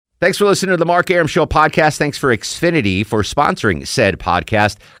Thanks for listening to the Mark Arum Show podcast. Thanks for Xfinity for sponsoring said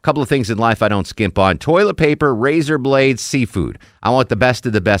podcast. A couple of things in life I don't skimp on. Toilet paper, razor blades, seafood. I want the best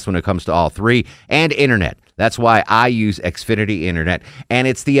of the best when it comes to all three. And internet. That's why I use Xfinity Internet. And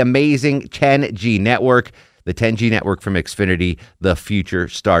it's the amazing 10G network. The 10G network from Xfinity. The future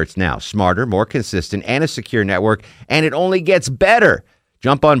starts now. Smarter, more consistent, and a secure network. And it only gets better.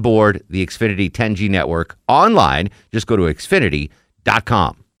 Jump on board the Xfinity 10G network online. Just go to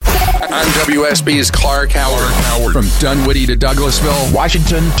Xfinity.com. I'm WSB's Clark Howard. From Dunwoody to Douglasville,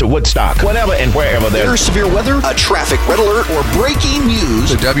 Washington to Woodstock, whenever and wherever there's severe weather, a traffic red alert, or breaking news,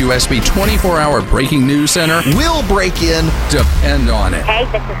 the WSB 24-hour breaking news center will break in. Depend on it. Hey,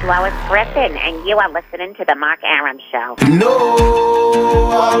 this is Lois Griffin, and you are listening to The Mark Arum Show. No,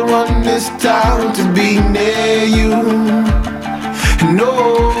 I want this town to be near you.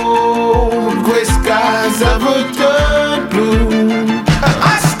 No gray skies ever turn blue.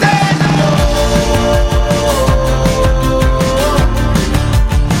 I stand alone.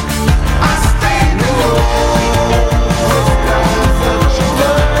 I stand alone.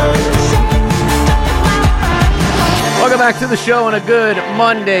 Welcome back to the show and a good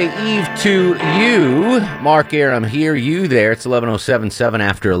Monday Eve to you. Mark Arum here, you there. It's 11:07, 7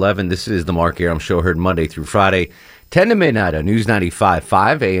 after 11. This is the Mark Arum Show, heard Monday through Friday, 10 to midnight on News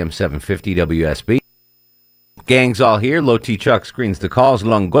 95.5, AM 750 WSB. Gang's all here. Low T Chuck screens the calls.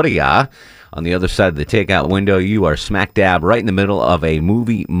 Longoria. On the other side of the takeout window, you are smack dab right in the middle of a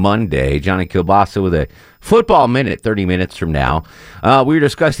movie Monday. Johnny Kilbasa with a football minute, 30 minutes from now. We were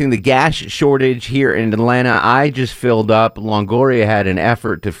discussing the gas shortage here in Atlanta. I just filled up. Longoria had an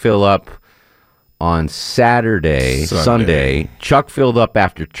effort to fill up on Sunday. Chuck filled up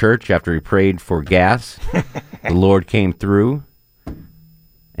after church, after he prayed for gas. The Lord came through.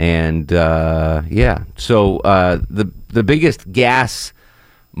 And, so the biggest gas-centered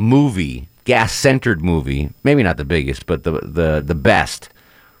movie, maybe not the biggest, but the best,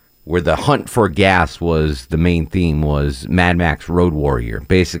 where the hunt for gas was the main theme, was Mad Max Road Warrior.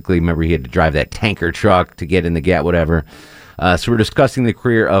 Basically, remember, he had to drive that tanker truck to get in the gas, whatever. So we're discussing the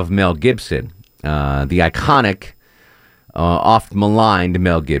career of Mel Gibson, the iconic, oft-maligned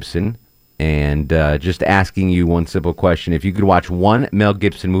Mel Gibson. And just asking you one simple question. If you could watch one Mel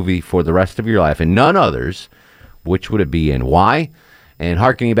Gibson movie for the rest of your life and none others, which would it be and why? And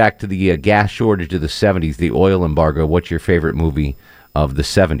harkening back to the gas shortage of the 70s, the oil embargo, what's your favorite movie of the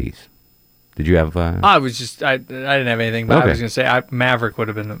 70s? Did you have... I didn't have anything, but okay. I was going to say Maverick would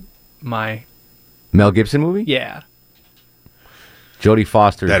have been my... Mel Gibson movie? Yeah. Jodie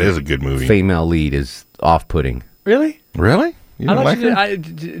Foster. That is a good movie. Female lead is off-putting. Really? Really? You don't like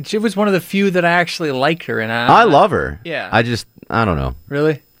her? She was one of the few that I actually liked her, and I love her. Yeah, I don't know.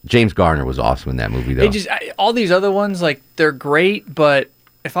 Really, James Garner was awesome in that movie, though. All these other ones, like, they're great, but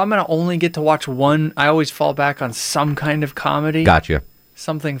if I'm gonna only get to watch one, I always fall back on some kind of comedy. Gotcha.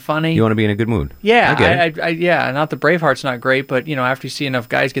 Something funny. You want to be in a good mood. Yeah, not the Braveheart's not great, but after you see enough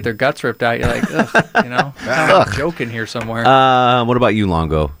guys get their guts ripped out, you're like, ugh, I'm joking here somewhere. What about you,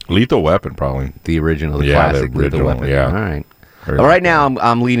 Longo? Lethal Weapon, probably the original, classic Lethal Weapon. Yeah. All right. Right now,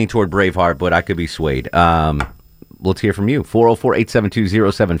 I'm leaning toward Braveheart, but I could be swayed. Let's hear from you.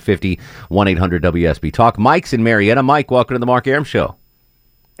 404-872-0750, 1-800-WSB Talk. Mike's in Marietta. Mike, welcome to the Mark Arum Show.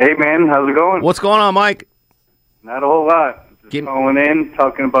 Hey, man. How's it going? What's going on, Mike? Not a whole lot. Just calling in,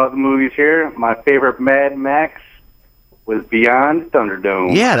 talking about the movies here. My favorite Mad Max was Beyond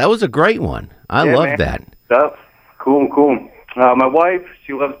Thunderdome. Yeah, that was a great one. I loved that. Stuff. Cool. My wife,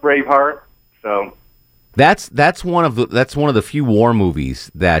 she loves Braveheart, so... That's one of the few war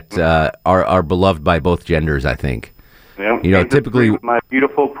movies that are beloved by both genders, I think. Yeah, typically my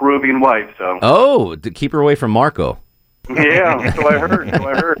beautiful Peruvian wife. So to keep her away from Marco. Yeah, so I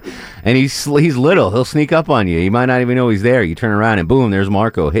heard. And he's little. He'll sneak up on you. You might not even know he's there. You turn around and boom, there's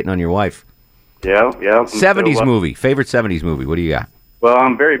Marco hitting on your wife. Yeah. 70s movie. Favorite 70s movie. What do you got? Well,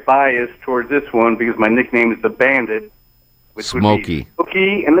 I'm very biased towards this one because my nickname is the Bandit. Smokey.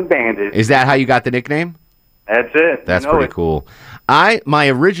 Smokey and the Bandit. Is that how you got the nickname? That's it. That's pretty cool. My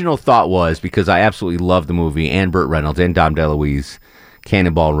original thought was, because I absolutely love the movie, and Burt Reynolds and Dom DeLuise,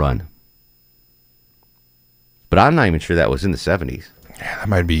 Cannonball Run. But I'm not even sure that was in the 70s. Yeah, that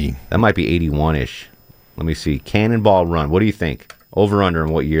might be 81-ish. Let me see. Cannonball Run. What do you think? Over under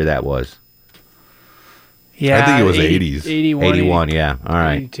and what year that was? Yeah, I think it was 80s. 81, yeah. All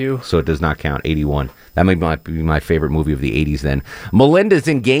right. 82. So it does not count. 81. That might be my favorite movie of the 80s then. Melinda's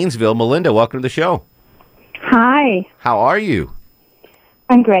in Gainesville. Melinda, welcome to the show. Hi. How are you?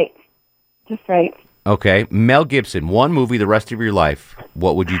 I'm great. Just right. Okay. Mel Gibson, one movie the rest of your life.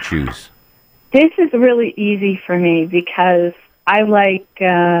 What would you choose? This is really easy for me because I like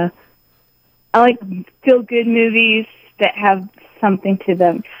feel good movies that have something to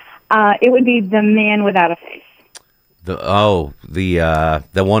them. It would be The Man Without a Face.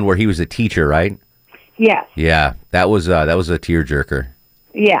 The one where he was a teacher, right? Yes. Yeah, that was a tearjerker.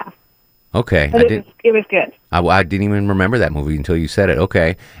 Yeah. Okay, But it was good. I didn't even remember that movie until you said it.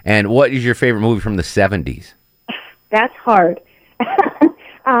 Okay, and what is your favorite movie from the 70s? That's hard.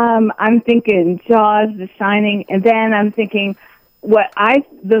 I'm thinking Jaws, The Shining, and then I'm thinking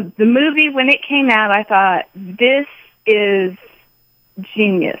the movie when it came out. I thought, this is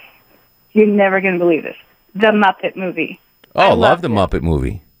genius. You're never going to believe this. The Muppet movie. Oh, I love the Muppet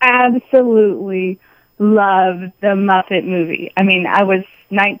movie. Absolutely love the Muppet movie. I mean, I was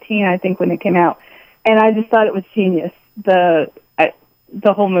 19, I think, when it came out, and I just thought it was genius. The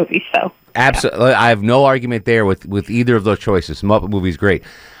whole movie. So absolutely, I have no argument there with either of those choices. Muppet movie's great.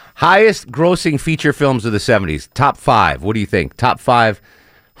 Highest grossing feature films of the 70s. Top 5. What do you think? Top 5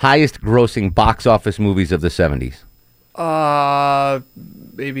 highest grossing box office movies of the 70s.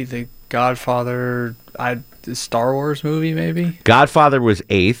 Maybe The Godfather. The Star Wars movie, maybe. Godfather was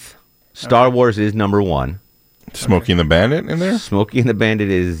 8th. Star Wars is number 1. Smokey and the Bandit in there? Smokey and the Bandit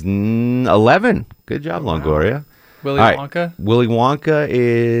is 11. Good job, Longoria. Willy Wonka? Willy Wonka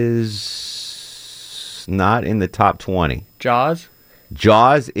is not in the top 20. Jaws?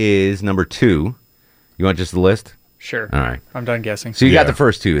 Jaws is number 2. You want just the list? Sure. All right. I'm done guessing. So you got the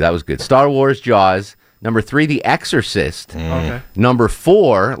first 2. That was good. Star Wars, Jaws. Number 3, The Exorcist. Okay. Number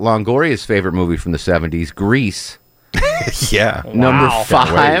 4, Longoria's favorite movie from the 70s, Grease. Yeah. Wow. Number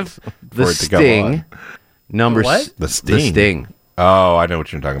 5, The Sting. Number what? The Sting. The Sting. Oh, I know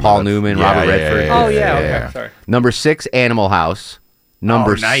what you're talking about. Paul Newman, Robert Redford. Okay. Sorry. Number 6, Animal House.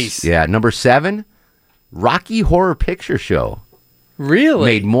 Nice. Yeah. Number 7, Rocky Horror Picture Show. Really?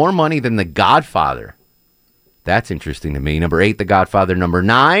 Made more money than The Godfather. That's interesting to me. Number 8, The Godfather. Number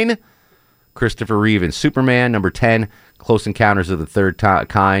 9, Christopher Reeve and Superman. Number 10, Close Encounters of the Third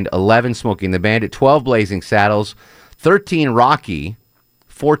Kind. 11, Smokey and the Bandit. 12, Blazing Saddles. 13, Rocky.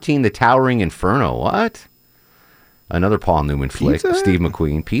 14, The Towering Inferno. What? Another Paul Newman flick. Pizza? Steve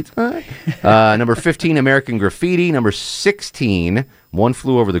McQueen. Pizza? Number 15, American Graffiti. Number 16, One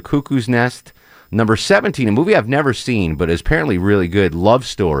Flew Over the Cuckoo's Nest. Number 17, a movie I've never seen, but is apparently really good, Love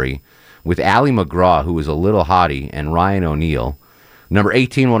Story, with Ally McGraw, who was a little hottie, and Ryan O'Neal. Number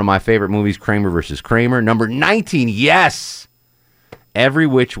 18, one of my favorite movies, Kramer versus Kramer. Number 19, yes! Every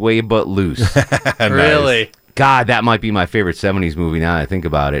Which Way But Loose. Really? God, that might be my favorite 70s movie now that I think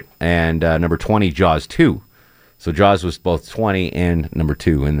about it. And number 20, Jaws 2. So Jaws was both 20 and number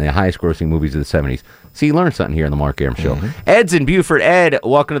 2 in the highest grossing movies of the 70s. So you learned something here on the Mark Arum Show. Ed's in Buford. Ed,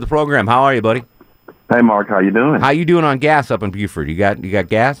 welcome to the program. How are you, buddy? Hey, Mark, how you doing? How you doing on gas up in Buford? You got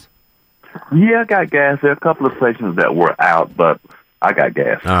gas? Yeah, I got gas. There are a couple of stations that were out, but I got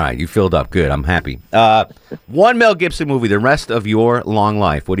gas. All right, you filled up. Good, I'm happy. One Mel Gibson movie, the rest of your long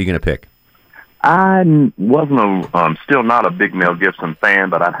life. What are you going to pick? I wasn't still not a big Mel Gibson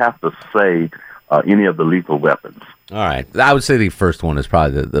fan, but I'd have to say any of the Lethal Weapons. All right, I would say the first one is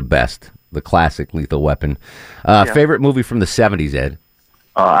probably the best, the classic Lethal Weapon. Favorite movie from the 70s, Ed?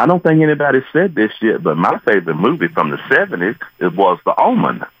 I don't think anybody said this yet, but my favorite movie from the 70s was The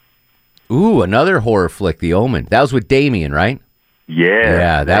Omen. Ooh, another horror flick, The Omen. That was with Damien, right? Yeah.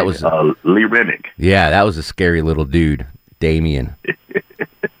 Yeah, that was... Lee Remick. Yeah, that was a scary little dude, Damien.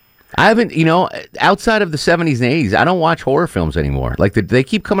 I haven't, outside of the 70s and 80s, I don't watch horror films anymore. Like, they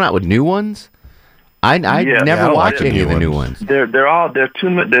keep coming out with new ones. I never watch any of the new ones. They're too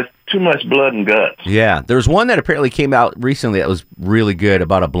much. There's too much blood and guts. Yeah, there's one that apparently came out recently that was really good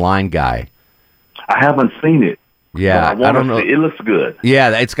about a blind guy. I haven't seen it. Yeah, I don't know. It looks good.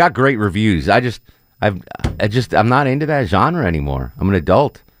 Yeah, it's got great reviews. I'm not into that genre anymore. I'm an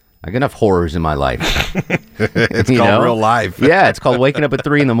adult. I got enough horrors in my life. It's called real life. Yeah, it's called waking up at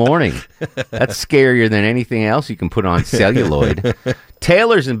 3 a.m. That's scarier than anything else you can put on celluloid.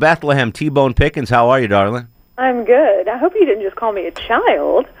 Taylor's in Bethlehem. T-Bone Pickens, how are you, darling? I'm good. I hope you didn't just call me a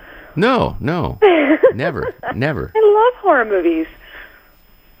child. No, never. I love horror movies.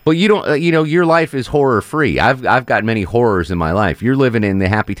 But you don't, your life is horror-free. I've got many horrors in my life. You're living in the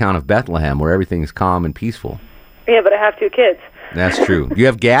happy town of Bethlehem where everything's calm and peaceful. Yeah, but I have 2 kids. That's true. You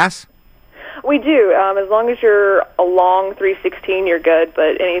have gas? We do. As long as you're along 316, you're good.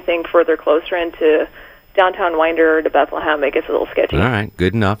 But anything further closer into downtown Winder or to Bethlehem, it gets a little sketchy. All right,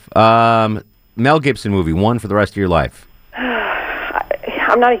 good enough. Mel Gibson movie, one for the rest of your life.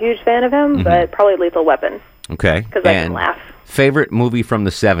 I'm not a huge fan of him, but probably Lethal Weapon. Okay. Because I can laugh. Favorite movie from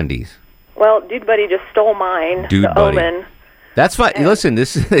the 70s? Well, Dude Buddy just stole mine. Dude The Buddy. Omen. That's fine. Listen,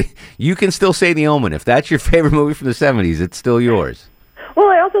 you can still say The Omen. If that's your favorite movie from the 70s, it's still yours. Well,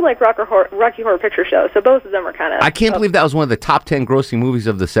 I also like Rocky Horror Picture Show, so both of them are kind of... I can't believe that was one of the top 10 grossing movies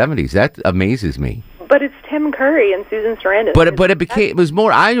of the 70s. That amazes me. But it's Tim Curry and Susan Sarandon. But it was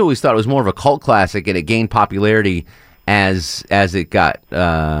more... I always thought it was more of a cult classic, and it gained popularity as it got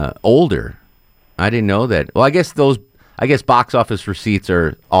older. I didn't know that. Well, I guess box office receipts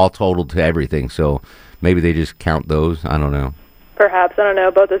are all totaled to everything, so maybe they just count those. I don't know. Perhaps. I don't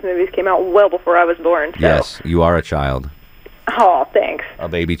know. Both those movies came out well before I was born. So. Yes, you are a child. Oh, thanks. A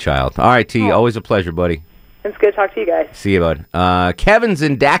baby child. All right, T. Always a pleasure, buddy. It's good to talk to you guys. See you, bud. Kevin's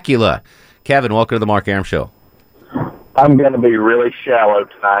in Dacula. Kevin, welcome to the Mark Arum Show. I'm going to be really shallow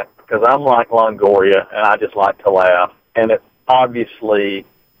tonight because I'm like Longoria, and I just like to laugh. And it's obviously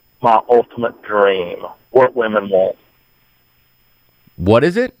my ultimate dream, What Women Want. What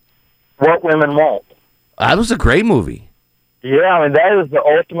is it? What Women Want. That was a great movie. Yeah, I mean, that is the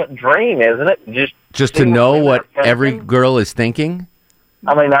ultimate dream, isn't it? Just to know what every girl is thinking?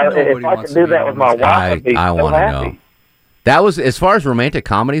 I mean, if I could do that with my wife, I'd be so want to happy. know. That was, as far as romantic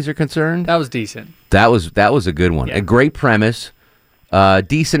comedies are concerned, that was decent. That was a good one. Yeah. A great premise,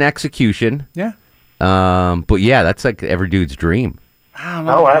 decent execution. Yeah. But yeah, that's like every dude's dream. I don't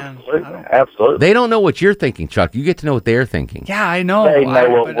know, absolutely. They don't know what you're thinking, Chuck. You get to know what they're thinking. Yeah, I know. They know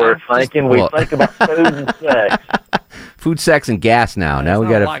what we're thinking. We think about food and sex. Food, sex, and gas now. Now we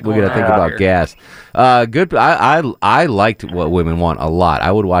gotta think about gas. Good. I liked What Women Want a lot.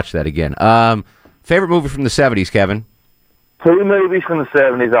 I would watch that again. Favorite movie from the 70s, Kevin? Two movies from the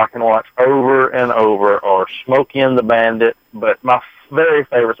 70s I can watch over and over are Smokey and the Bandit, but my very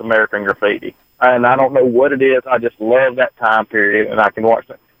favorite is American Graffiti. And I don't know what it is. I just love that time period, and I can watch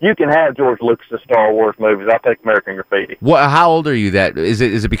that. You can have George Lucas' Star Wars movies. I'll take American Graffiti. How old are you? Is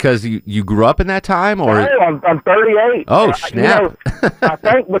it because you grew up in that time, or? No, I'm 38. Oh, snap! I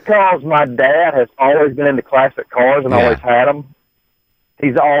think because my dad has always been into classic cars and always had them.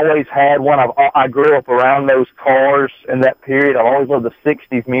 He's always had one. I grew up around those cars in that period. I've always loved the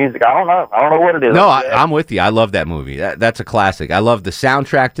 60s music. I don't know what it is. No, I'm with you. I love that movie. That's a classic. I love the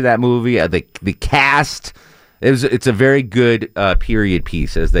soundtrack to that movie, the cast. It's a very good period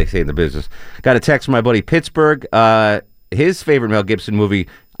piece, as they say in the business. Got a text from my buddy Pittsburgh. His favorite Mel Gibson movie,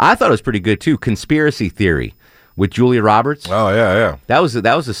 I thought it was pretty good too, Conspiracy Theory with Julia Roberts. Oh, yeah. That was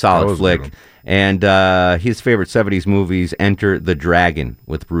a solid flick. And his favorite 70s movies, Enter the Dragon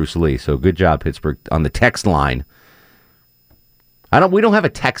with Bruce Lee. So good job, Pittsburgh, on the text line. We don't have a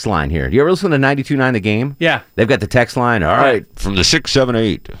text line here. Do you ever listen to 92.9 The Game? Yeah. They've got the text line. All right, from the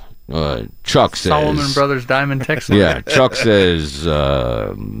 678, Chuck says... Solomon Brothers Diamond text line. Yeah, Chuck says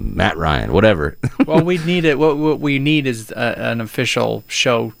Matt Ryan, whatever. Well, we need it. What we need is an official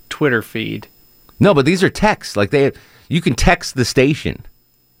show Twitter feed. No, but these are texts. You can text the station.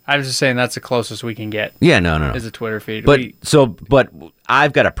 I was just saying that's the closest we can get. Yeah, no. Is a Twitter feed. But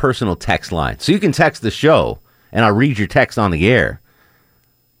I've got a personal text line, so you can text the show, and I'll read your text on the air.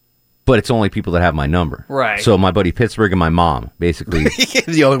 But it's only people that have my number, right? So my buddy Pittsburgh and my mom, basically,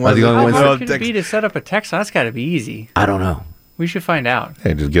 the only ones. How hard could it be to set up a text? That's got to be easy. I don't know. We should find out.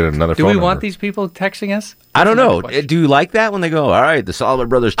 Hey, just get another. Do we want these people texting us? I don't know. Do you like that when they go? All right, the Solomon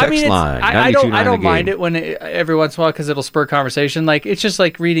Brothers text line. I don't mind it when every once in a while because it'll spur conversation. Like it's just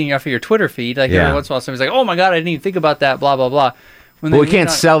like reading off of your Twitter feed. Like every once in a while, somebody's like, "Oh my god, I didn't even think about that." Blah blah blah. But we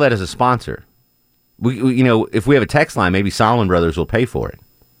can't sell that as a sponsor. We if we have a text line, maybe Solomon Brothers will pay for it.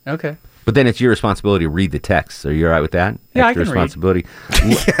 Okay. But then it's your responsibility to read the text. Are you all right with that? Yeah, Extra I can responsibility.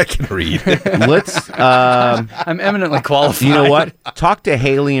 Read. Yeah, I can read. Let's. I'm eminently qualified. You know what? Talk to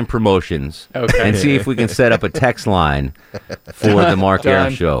Haley in promotions. Okay. And see if we can set up a text line for the Mark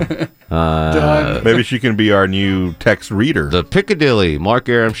Arum Show. Done. Maybe she can be our new text reader. The Piccadilly Mark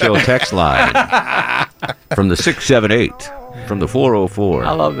Arum Show text line from the 678. From the 404.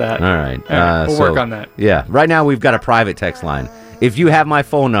 I love that. All right. We'll work on that. Yeah. Right now we've got a private text line. If you have my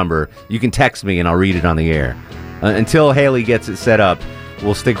phone number, you can text me and I'll read it on the air. Until Haley gets it set up,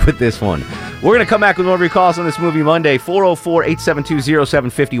 we'll stick with this one. We're going to come back with more of your calls on this Movie Monday.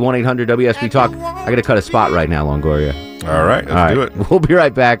 404-872-0750, 1-800-WSB Talk. I got to cut a spot right now, Longoria. All right. Let's do it. We'll be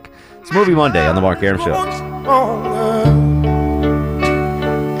right back. It's Movie Monday on the Mark Arum Show.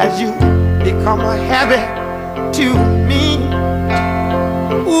 As you become a habit to me,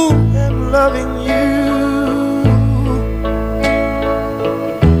 ooh, and loving you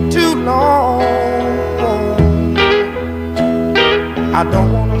too long. I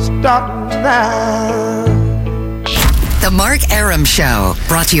don't want to stop now. The Mark Arum Show,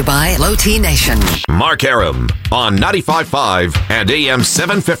 brought to you by Low T Nation. Mark Arum on 95.5 and AM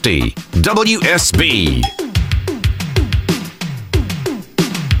 750 WSB.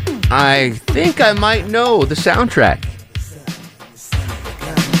 I think I might know the soundtrack.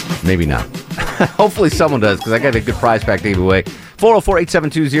 Maybe not. Hopefully someone does, because I got a good prize pack to give away.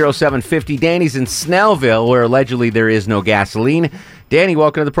 404-872-0750. Danny's in Snellville, where allegedly there is no gasoline. Danny,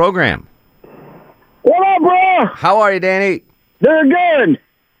 welcome to the program. What up, bro? How are you, Danny? Doing good.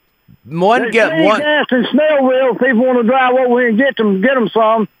 One gas in Snellville. People want to drive over here and get them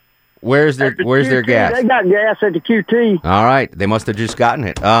some. Where's their gas? They got gas at the QT. All right, they must have just gotten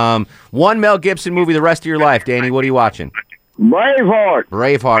it. One Mel Gibson movie the rest of your life, Danny. What are you watching? Braveheart.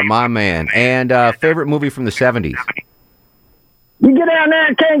 Braveheart, my man. And favorite movie from the 70s? You get out there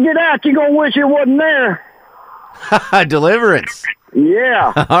and can't get out, you're going to wish it wasn't there. Deliverance.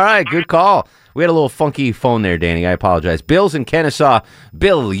 Yeah. All right, good call. We had a little funky phone there, Danny. I apologize. Bill's in Kennesaw.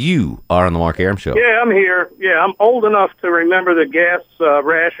 Bill, you are on the Mark Arum Show. Yeah, I'm here. Yeah, I'm old enough to remember the gas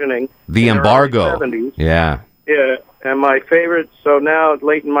rationing. The embargo. In the early 70s. Yeah. Yeah, and my favorite, so now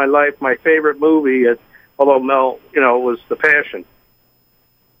late in my life, my favorite movie, although Mel, was The Passion.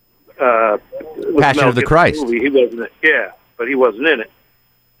 Passion of the Christ. Movie. He wasn't. Yeah, but he wasn't in it.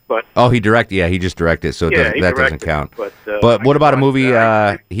 But he directed. Yeah, he just directed, so that doesn't count. But what about a movie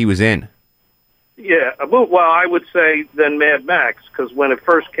he was in? Yeah, well, I would say then Mad Max, because when it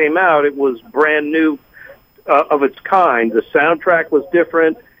first came out, it was brand new of its kind. The soundtrack was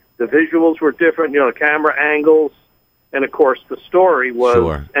different, the visuals were different, the camera angles, and of course the story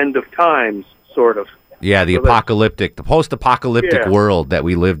was end of times, sort of. Yeah, the post-apocalyptic world that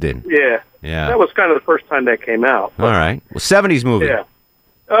we lived in. Yeah. That was kind of the first time that came out. All right. Well, 70s movie. Yeah.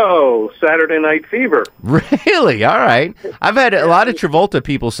 Oh, Saturday Night Fever. Really? All right. I've had a lot of Travolta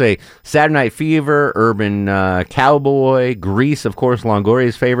people say Saturday Night Fever, Urban Cowboy, Grease, of course,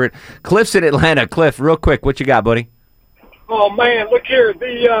 Longoria's favorite. Cliff's in Atlanta. Cliff, real quick, what you got, buddy? Oh, man, look here.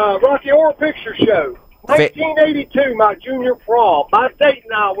 The Rocky Horror Picture Show. 1982, my junior prom. My date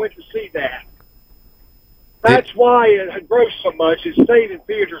and I went to see that. That's why it had grossed so much. It stayed in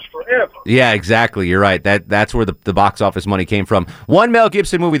theaters forever. Yeah, exactly. You're right. That's where the box office money came from. One Mel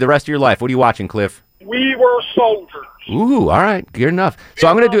Gibson movie the rest of your life. What are you watching, Cliff? We Were Soldiers. Ooh, all right. Good enough. So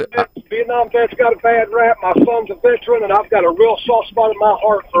I'm going to do... Vietnam vets got a bad rap. My son's a veteran, and I've got a real soft spot in my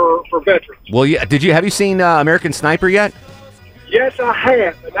heart for veterans. Well, yeah. Have you seen American Sniper yet? Yes, I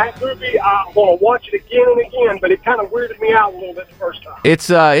have. And that movie, I want to watch it again and again, but it kind of weirded me out a little bit the first time. It's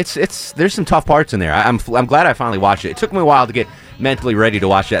there's some tough parts in there. I'm glad I finally watched it. It took me a while to get mentally ready to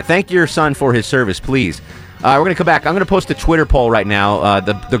watch that. Thank your son for his service, please. We're going to come back. I'm going to post a Twitter poll right now,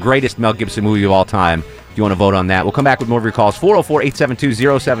 the greatest Mel Gibson movie of all time, if you want to vote on that. We'll come back with more of your calls.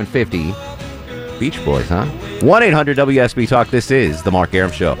 404-872-0750. Beach Boys, huh? 1-800-WSB Talk. This is The Mark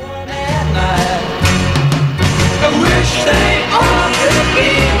Arum Show.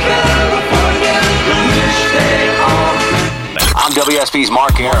 I'm WSB's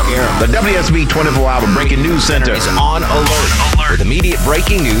Mark Arum. The WSB 24-hour breaking news center is on alert with immediate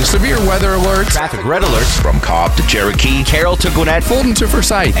breaking news, severe weather alerts, traffic red alerts from Cobb to Cherokee, Carroll to Gwinnett, Fulton to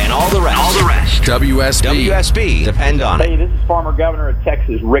Forsyth, and all the rest. WSB. Depend on it. Hey, this is former Governor of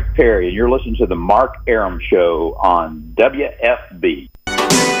Texas, Rick Perry, and you're listening to the Mark Arum Show on WFB.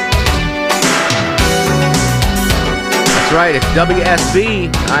 That's right. It's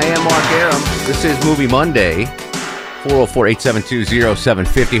WSB. I am Mark Arum. This is Movie Monday.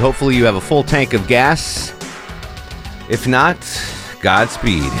 404-872-0750. Hopefully you have a full tank of gas. If not,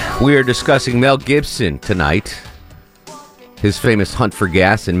 Godspeed. We are discussing Mel Gibson tonight. His famous hunt for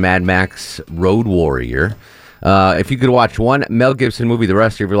gas in Mad Max Road Warrior. If you could watch one Mel Gibson movie the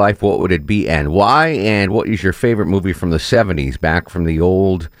rest of your life, what would it be and why? And what is your favorite movie from the 70s, back from the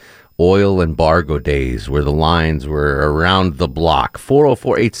old oil embargo days where the lines were around the block?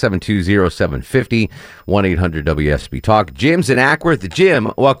 404-872-0750, 1-800-WSB Talk. Jim's in Ackworth.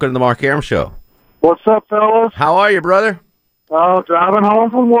 Jim, welcome to the Mark Arum Show. What's up, fellas? How are you, brother? Oh, driving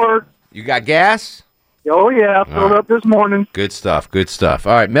home from work. You got gas? Oh, yeah. Filled up this morning. Good stuff. Good stuff.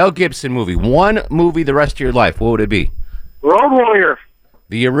 All right, Mel Gibson movie. One movie the rest of your life. What would it be? Road Warrior.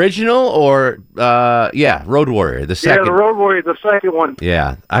 The original or, Road Warrior, the second. Yeah, the Road Warrior, the second one.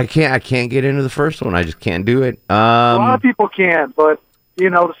 Yeah, I can't get into the first one. I just can't do it. A lot of people can, but,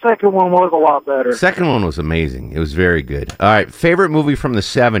 the second one was a lot better. Second one was amazing. It was very good. All right, favorite movie from the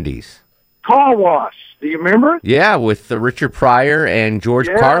 70s? Car Wash. Do you remember it? Yeah, with Richard Pryor and George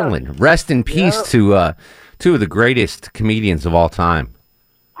Carlin. Rest in peace to two of the greatest comedians of all time.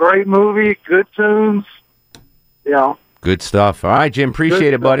 Great movie, good tunes. Yeah. Good stuff. All right, Jim.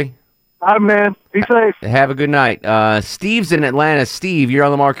 Appreciate it, buddy. All right, man. Be safe. Have a good night. Steve's in Atlanta. Steve, you're on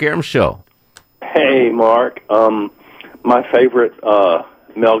the Mark Arum Show. Hey, Mark. My favorite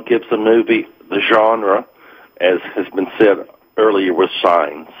Mel Gibson movie, the genre, as has been said earlier, was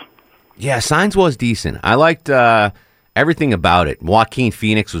Signs. Yeah, Signs was decent. I liked everything about it. Joaquin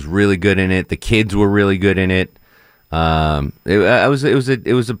Phoenix was really good in it. The kids were really good in it. It was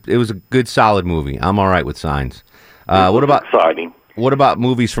a good, solid movie. I'm all right with Signs. What about exciting? What about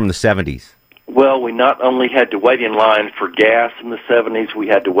movies from the 70s? Well, we not only had to wait in line for gas in the 70s, we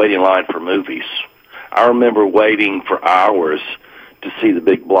had to wait in line for movies. I remember waiting for hours to see the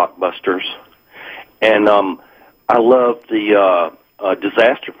big blockbusters. And I loved the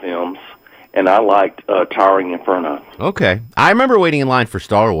disaster films, and I liked Towering Inferno. Okay. I remember waiting in line for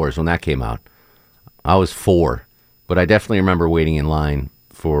Star Wars when that came out. I was 4, but I definitely remember waiting in line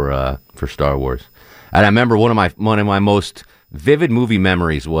for Star Wars. And I remember one of my most vivid movie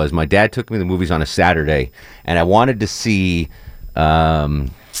memories was my dad took me to the movies on a Saturday, and I wanted to see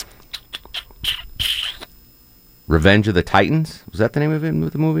Revenge of the Titans. Was that the name of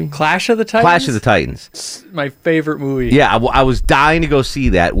the movie? Clash of the Titans? Clash of the Titans. It's my favorite movie. Yeah, I was dying to go see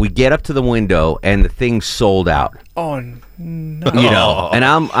that. We get up to the window, and the thing sold out. Oh, no. You know, and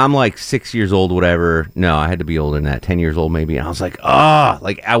I'm like 6 years old, whatever. No, I had to be older than that, 10 years old maybe. And I was like,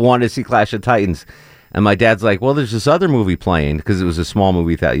 I wanted to see Clash of the Titans. And my dad's like, well, there's this other movie playing, because it was a small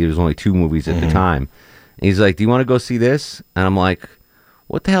movie. There was only 2 movies at the time. And he's like, do you want to go see this? And I'm like,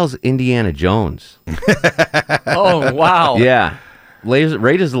 what the hell's Indiana Jones? Oh, wow. Yeah. Raiders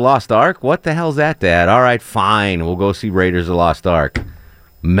of the Lost Ark? What the hell's that, Dad? All right, fine. We'll go see Raiders of the Lost Ark.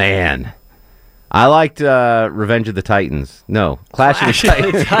 Man. I liked Revenge of the Titans. No, Clash of the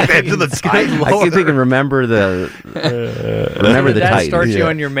Titans. Revenge of the Titans. I keep thinking Remember the Did that Titans. start you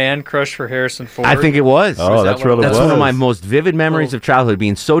on your man crush for Harrison Ford? I think it was. Oh, that's what it was. That's one of my most vivid memories of childhood,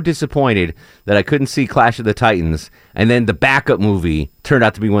 being so disappointed that I couldn't see Clash of the Titans, and then the backup movie turned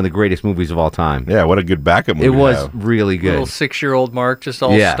out to be one of the greatest movies of all time. Yeah, what a good backup movie. It was really good. Little 6-year-old Mark just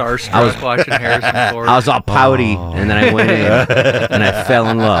all starstruck watching Harrison Ford. I was all pouty, and then I went in, and I fell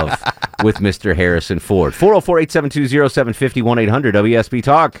in love with Mr. Harrison Ford. 404-872-0750, 1-800-WSB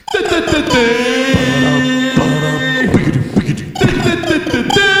Talk.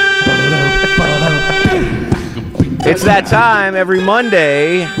 It's that time every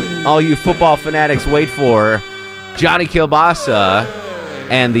Monday. All you football fanatics wait for Johnny Kilbasa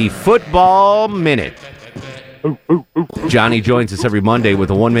and the Football Minute. Johnny joins us every Monday with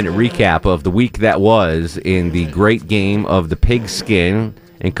a 1-minute recap of the week that was in the great game of the pigskin,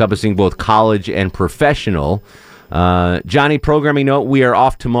 encompassing both college and professional. Johnny, programming note, we are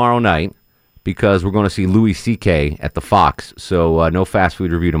off tomorrow night because we're going to see Louis C.K. at the Fox, so no fast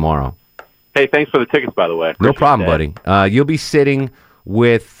food review tomorrow. Hey, thanks for the tickets, by the way. No problem, buddy. You'll be sitting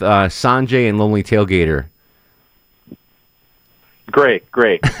with Sanjay and Lonely Tailgater. Great.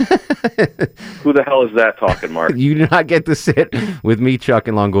 Who the hell is that talking, Mark? You do not get to sit with me, Chuck,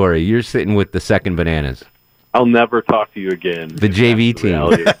 and Longoria. You're sitting with the second Bananas. I'll never talk to you again. The JV team.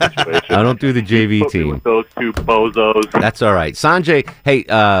 I don't do the JV team. With those two bozos. That's all right. Sanjay, hey,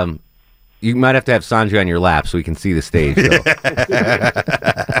 you might have to have Sanjay on your lap so we can see the stage, though.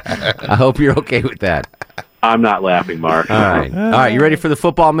 I hope you're okay with that. I'm not laughing, Mark. All right, you ready for the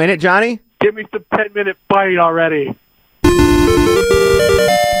Football Minute, Johnny? Give me some 10-minute bite already.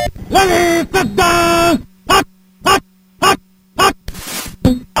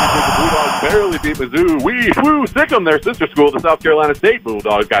 Bulldogs barely beat Mizzou. Woo, sick 'em. Their sister school, the South Carolina State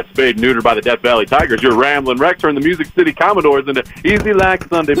Bulldogs, got spayed and neutered by the Death Valley Tigers. Your Ramblin' Rex turned the Music City Commodores into easy like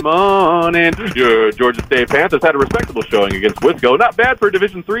Sunday morning. Your Georgia State Panthers had a respectable showing against Wisco. Not bad for a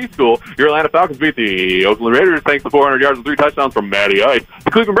Division III school. Your Atlanta Falcons beat the Oakland Raiders thanks to 400 yards and 3 touchdowns from Matty Ice.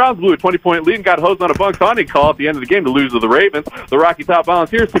 The Cleveland Browns blew a 20-point lead and got hosed on a bunk taunting call at the end of the game to lose to the Ravens. The Rocky Top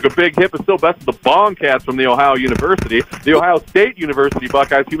Volunteers took a big hit but still bested the Bombcats from the Ohio University. The Ohio State University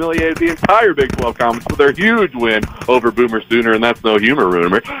Buckeyes humiliated the entire Big 12 Conference with their huge win over Boomer Sooner, and that's no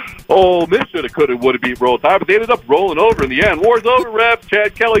rumor. Ole Miss would have beat Roll Tide, but they ended up rolling over in the end. War's over, Reps.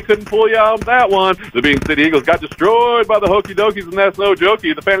 Chad Kelly couldn't pull you out on that one. The Bean City Eagles got destroyed by the Hokie Dokies, and that's no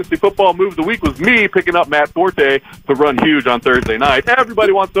jokey. The fantasy football move of the week was me picking up Matt Forte to run huge on Thursday night.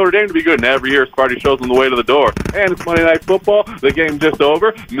 Everybody wants Notre Dame to be good, and every year Sparty shows them the way to the door. And it's Monday Night Football. The game just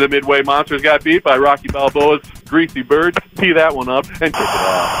over. The Midway Monsters got beat by Rocky Balboa's Greasy Birds. Tee that one up and kick it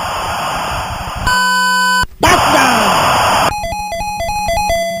off.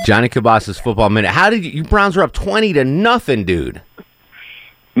 Johnny Kilbasa's Football Minute. How did you Browns were up 20-0, dude?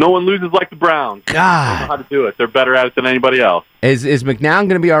 No one loses like the Browns. God, they know how to do it. They're better at it than anybody else. Is McNown going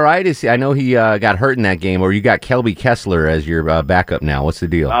to be all right? I know he got hurt in that game, or you got Kelby Kessler as your backup now. What's the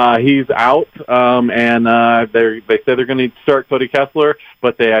deal? He's out, and they said they're going to start Cody Kessler,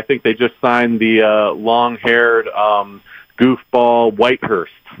 but I think they just signed the long-haired goofball Whitehurst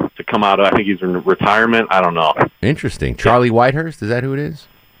to come out. I think he's in retirement. I don't know. Interesting. Charlie Whitehurst, is that who it is?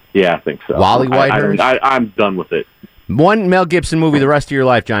 Yeah, I think so. Wally Whitehurst? I'm done with it. One Mel Gibson movie the rest of your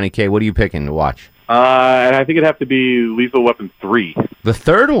life, Johnny K. What are you picking to watch? And I think it'd have to be Lethal Weapon 3. The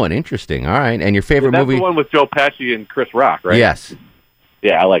third one, interesting. All right, and your favorite That's movie? the one with Joe Pesci and Chris Rock, right? Yes.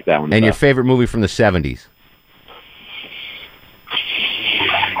 Yeah, I like that one. And your favorite movie from the 70s?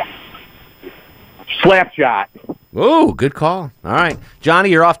 Slapshot. Oh, good call. All right. Johnny,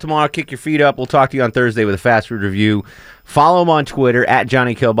 you're off tomorrow. Kick your feet up. We'll talk to you on Thursday with a fast food review. Follow him on Twitter, at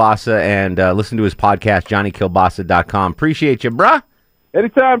Johnny Kilbasa, and listen to his podcast, JohnnyKilbasa.com. Appreciate you, bruh.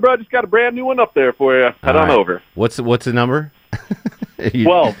 Anytime, bro. Just got a brand new one up there for you. Head on over. What's the number?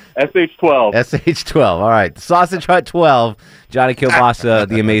 12. SH12. SH12. All right. Sausage Hut 12. Johnny Kilbasa,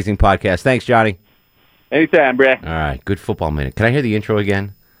 the amazing podcast. Thanks, Johnny. Anytime, bro. All right. Good football minute. Can I hear the intro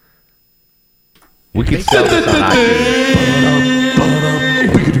again? We could sell this on iTunes.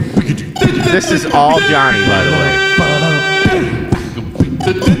 This is all Johnny, by the way.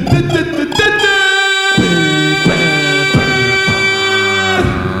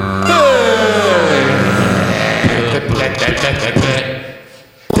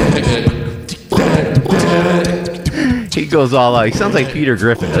 He goes all out. He sounds like Peter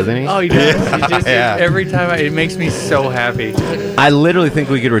Griffin, doesn't he? Oh, he does. Every time it makes me so happy. I literally think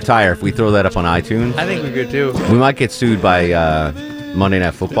we could retire if we throw that up on iTunes. I think we could too. We might get sued by Monday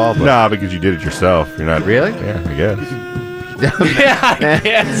Night Football. But... No, because you did it yourself. You're not really. Yeah, I guess. Yeah, I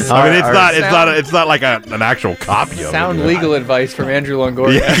guess. I mean, it's not like an actual copy of Sound it. legal advice from Andrew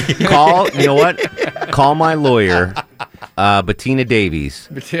Longoria. You know what? Call my lawyer, Bettina Davies.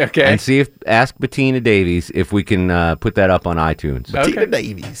 Okay. And ask Bettina Davies if we can put that up on iTunes. Bettina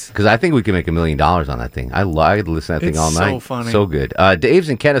Davies. Because I think we can make $1 million on that thing. I could listen to that thing all night. So funny. So good. Dave's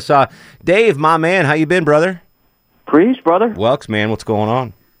in Kennesaw. Dave, my man, how you been, brother? Preach, brother. Welks, man, what's going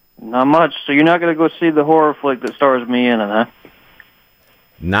on? Not much. So you're not going to go see the horror flick that stars me in it, huh?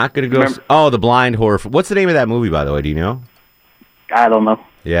 Not going to go... the blind horror... What's the name of that movie, by the way? Do you know? I don't know.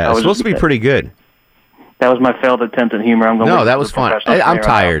 Yeah, it's supposed to be pretty good. That was my failed attempt at humor. No, that was fun. I'm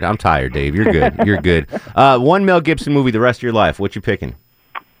tired. I'm tired, Dave. You're good. You're good. One Mel Gibson movie the rest of your life. What you picking?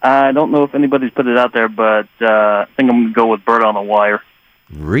 I don't know if anybody's put it out there, but I think I'm going to go with Bird on the Wire.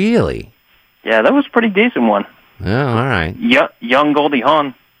 Really? Yeah, that was a pretty decent one. Oh, all right. Young Goldie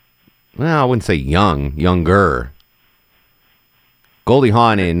Hawn. Well, I wouldn't say younger. Goldie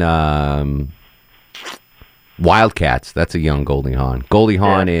Hawn in Wildcats. That's a young Goldie Hawn. Goldie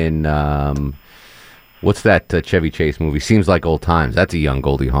Hawn in what's that Chevy Chase movie? Seems Like Old Times. That's a young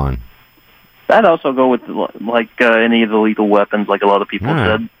Goldie Hawn. I'd also go with any of the Lethal Weapons, like a lot of people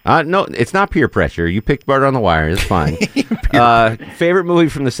said. No, it's not peer pressure. You picked Bird on the Wire. It's fine. Favorite movie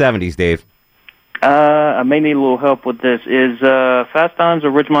from the 70s, Dave? I may need a little help with this. Is Fast Times or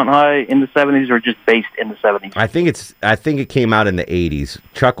Ridgemont High in the 70s or just based in the 70s? I think it came out in the 80s.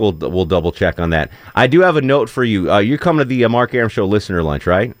 Chuck will double check on that. I do have a note for you. You're coming to the Mark Arum Show listener lunch,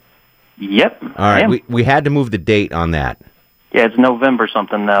 right? Yep. All right. We had to move the date on that. Yeah, it's November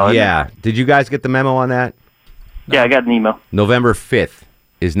something now. Yeah. Did you guys get the memo on that? Yeah, I got an email. November 5th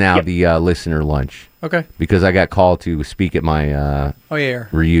is now the listener lunch. Okay. Because I got called to speak at my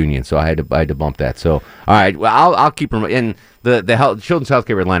reunion, so I had to bump that. So, all right, well, I'll keep them. And the Children's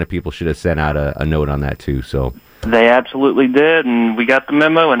Healthcare Atlanta people should have sent out a note on that too. So they absolutely did, and we got the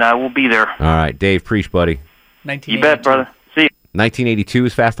memo, and I will be there. All right, Dave, preach, buddy. You bet, brother. See you. 1982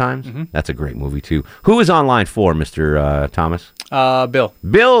 is Fast Times. Mm-hmm. That's a great movie too. Who is on line 4, Mr. Thomas? Bill.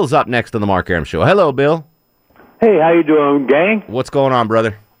 Bill's up next on the Mark Arum Show. Hello, Bill. Hey, how you doing, gang? What's going on,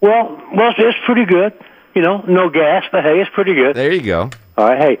 brother? Well, it's pretty good. You know, no gas, but hey, it's pretty good. There you go. All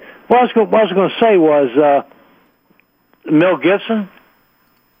right, hey, what I was going to say was Mel Gibson.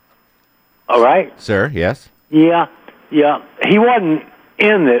 All right, sir. Yes. Yeah. He wasn't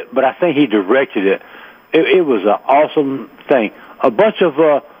in it, but I think he directed it. It was an awesome thing. A bunch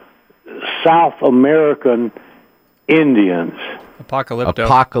of South American Indians.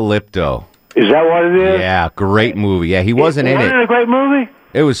 Apocalypto. Is that what it is? Yeah, great movie. Yeah, he wasn't in it. Wasn't it a great movie?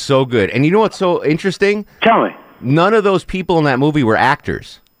 It was so good. And you know what's so interesting? Tell me. None of those people in that movie were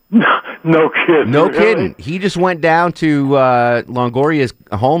actors. No kidding. No kidding. He just went down to Longoria's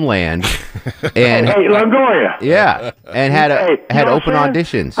homeland and hey, Longoria. Yeah, and had open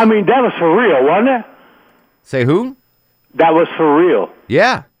auditions. I mean, that was for real, wasn't it? Say who? That was for real.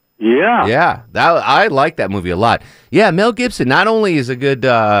 Yeah. Yeah. I like that movie a lot. Yeah, Mel Gibson not only is a good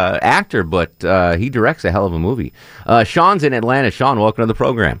actor, but he directs a hell of a movie. Sean's in Atlanta. Sean, welcome to the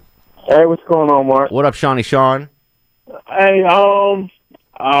program. Hey, what's going on, Mark? What up, Shawnee Sean? Hey, let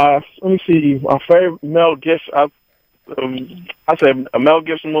me see. My favorite Mel Gibson. I say a Mel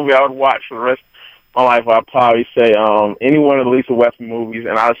Gibson movie I would watch for the rest my life, I'd probably say any one of the Lethal Weapon movies,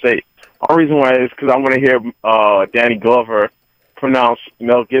 and I'd say the only reason why is because I want to hear Danny Glover pronounce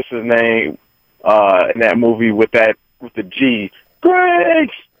Mel Gibson's name in that movie with the G.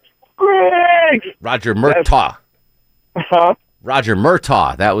 Griggs! Roger Murtaugh. Huh? Roger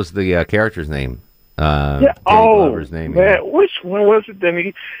Murtaugh. That was the character's name. Danny Glover's name. Man, which one was it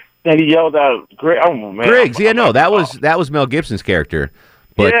that he yelled out? Oh man, Griggs. That was Mel Gibson's character.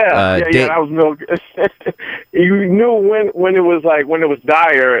 But, that was Mel. You knew when it was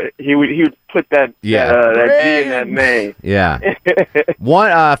Dyer, he would put that G in that name. Yeah.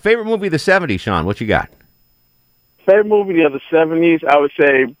 One favorite movie of the '70s, Sean. What you got? Favorite movie of the '70s, I would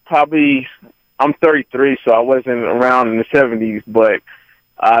say probably. I'm 33, so I wasn't around in the '70s, but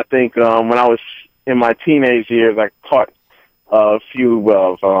I think when I was in my teenage years, I caught a few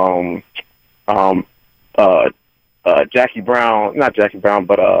of not Jackie Brown,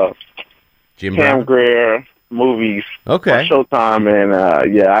 but Jim Pam Brown? Grier movies. Okay. On Showtime, and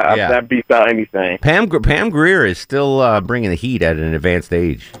that beats out anything. Pam Grier is still bringing the heat at an advanced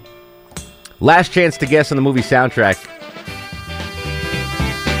age. Last chance to guess on the movie soundtrack.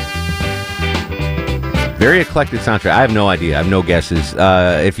 Very eclectic soundtrack. I have no idea. I have no guesses.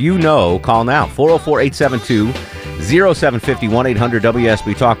 If you know, call now. 404-872-0750,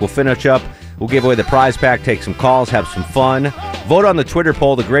 1-800-WSB Talk. We'll finish up. We'll give away the prize pack, take some calls, have some fun. Vote on the Twitter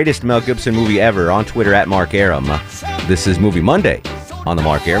poll, the greatest Mel Gibson movie ever, on Twitter at Mark Arum. This is Movie Monday on The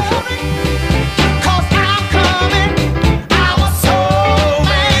Mark Arum Show.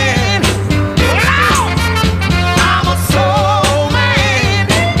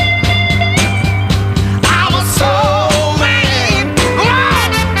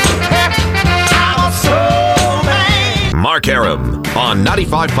 Mark Arum on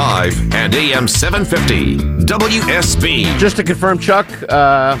 95.5 and AM 750 WSB. Just to confirm, Chuck,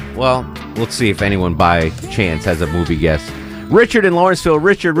 let's see if anyone by chance has a movie guess. Richard in Lawrenceville.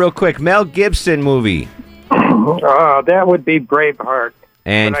 Richard, real quick, Mel Gibson movie. That would be Braveheart.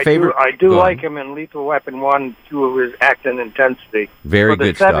 And but favorite? I do like him in Lethal Weapon 1 due to his acting intensity. Very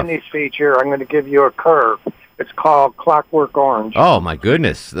good stuff. For the 70s feature, I'm going to give you a curve. It's called Clockwork Orange. Oh, my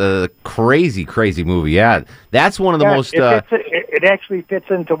goodness. Crazy, crazy movie. Yeah, that's one of the most... It actually fits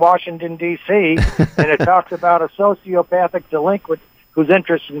into Washington, D.C., and it talks about a sociopathic delinquent whose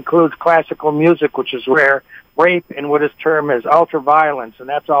interest includes classical music, which is rare, rape, and what is termed as ultra-violence, and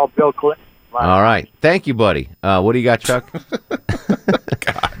that's all Bill Clinton. All right. Thank you, buddy. What do you got, Chuck? God,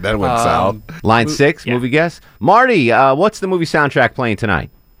 that went south. Line 6, movie guess. Marty, what's the movie soundtrack playing tonight?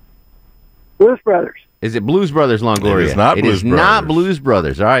 Blues Brothers. Is it Blues Brothers, Longoria? It is not Blues Brothers. Not Blues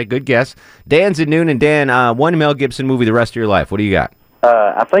Brothers. All right, good guess. Dan's in noon, and Dan, one Mel Gibson movie the rest of your life. What do you got?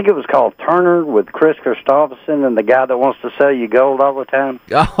 I think it was called Turner with Chris Christopherson and the guy that wants to sell you gold all the time.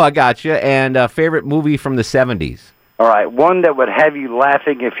 Oh, I got you. And favorite movie from the 70s? All right, one that would have you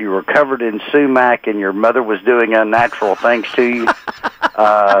laughing if you were covered in sumac and your mother was doing unnatural things to you.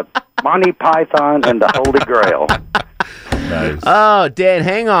 Monty Python and the Holy Grail. Nice. Oh, Dan,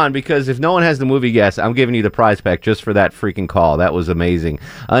 hang on, because if no one has the movie guess, I'm giving you the prize pack just for that freaking call. That was amazing.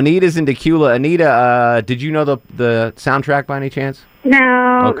 Anita's in Tequila. Anita, did you know the soundtrack by any chance?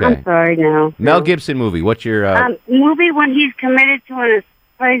 No, Okay. I'm sorry, no. Mel Gibson movie. What's your movie when he's committed to an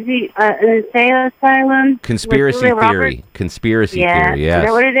insane asylum? conspiracy with Julia theory? Roberts? Conspiracy Yeah. theory, yes. Is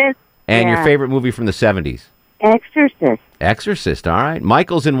that what it is? And Yeah. your favorite movie from the 70s? Exorcist. Exorcist, all right.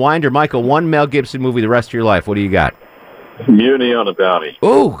 Michael's in Winder. Michael, one Mel Gibson movie the rest of your life. What do you got? Mutiny on a Bounty.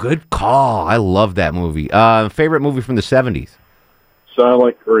 Oh, good call. I love that movie. Favorite movie from the 70s?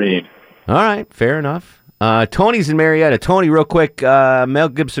 Silent Green. All right, fair enough. Tony's in Marietta. Tony, real quick, Mel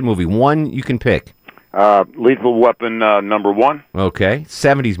Gibson movie. One you can pick. Lethal Weapon #1. Okay.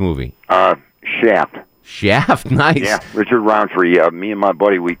 70s movie. Shaft. Shaft, nice. Yeah, Richard Roundtree. Me and my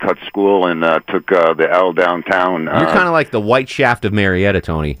buddy, we cut school and took the L downtown. You're kind of like the White Shaft of Marietta,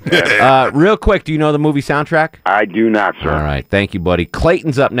 Tony. Real quick, do you know the movie soundtrack? I do not, sir. All right, thank you, buddy.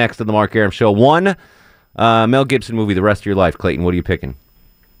 Clayton's up next to the Mark Arum Show. One Mel Gibson movie the rest of your life. Clayton, what are you picking?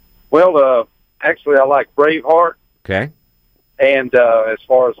 Well, actually, I like Braveheart. Okay. And as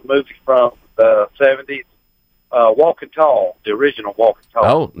far as movies from the 70s, Walking Tall, the original Walking Tall.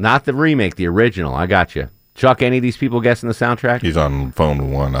 Oh, not the remake, the original. I got you. Chuck, any of these people guessing the soundtrack? He's on phone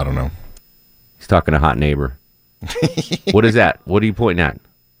with one. I don't know. He's talking to Hot Neighbor. What is that? What are you pointing at?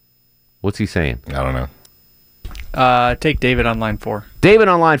 What's he saying? I don't know. Take David on line 4. David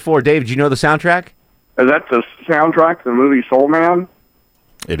on line 4. David, do you know the soundtrack? Is that the soundtrack to the movie Soul Man?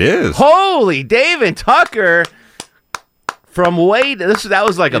 It is. Holy David Tucker from that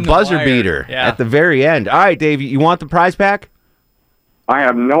was like a buzzer beater at the very end. All right, Dave, you want the prize pack? I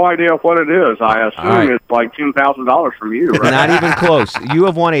have no idea what it is. I assume it's like $10,000 from you, right? Not even close. You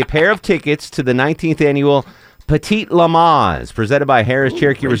have won a pair of tickets to the 19th annual Petite Le Mans, presented by Harris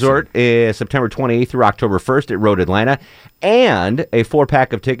Cherokee Resort, September 28th through October 1st at Road Atlanta, and a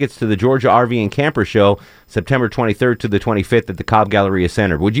 4-pack of tickets to the Georgia RV and Camper Show, September 23rd to the 25th at the Cobb Galleria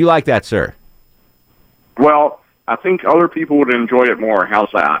Center. Would you like that, sir? Well, I think other people would enjoy it more. How's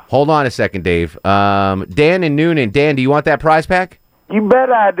that? Hold on a second, Dave. Dan and Noonan. Dan, do you want that prize pack? You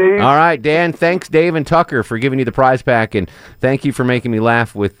bet I do. All right, Dan. Thanks, Dave and Tucker, for giving you the prize pack, and thank you for making me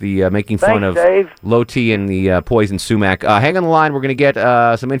laugh with the making fun of Low T and the poison sumac. Hang on the line. We're going to get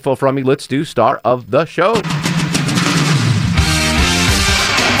some info from you. Let's do Star of the Show.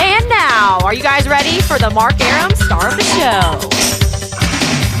 And now, are you guys ready for the Mark Arum Star of the Show?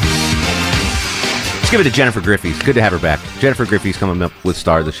 Let's give it to Jennifer Griffey's. Good to have her back. Jennifer Griffey's coming up with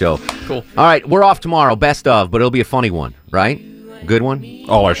Star of the Show. Cool. All right, we're off tomorrow. Best of, but it'll be a funny one, right? Good one?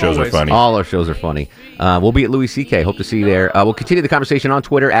 All our shows are funny. All our shows are funny. We'll be at Louis C.K. Hope to see you there. We'll continue the conversation on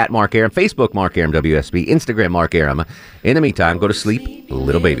Twitter at Mark Arum, Facebook Mark Arum WSB, Instagram Mark Arum. In the meantime, go to sleep,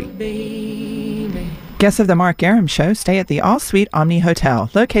 little baby. Guests of the Mark Arum Show stay at the All Suite Omni Hotel,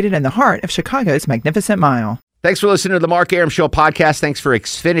 located in the heart of Chicago's Magnificent Mile. Thanks for listening to the Mark Arum Show podcast. Thanks for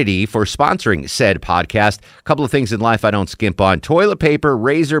Xfinity for sponsoring said podcast. A couple of things in life I don't skimp on. Toilet paper,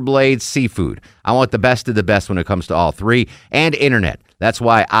 razor blades, seafood. I want the best of the best when it comes to all three. And internet. That's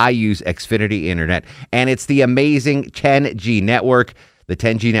why I use Xfinity Internet. And it's the amazing 10G network. The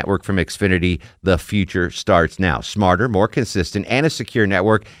 10G network from Xfinity. The future starts now. Smarter, more consistent, and a secure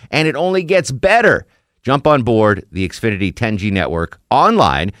network. And it only gets better. Jump on board the Xfinity 10G network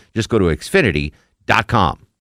online. Just go to Xfinity.com.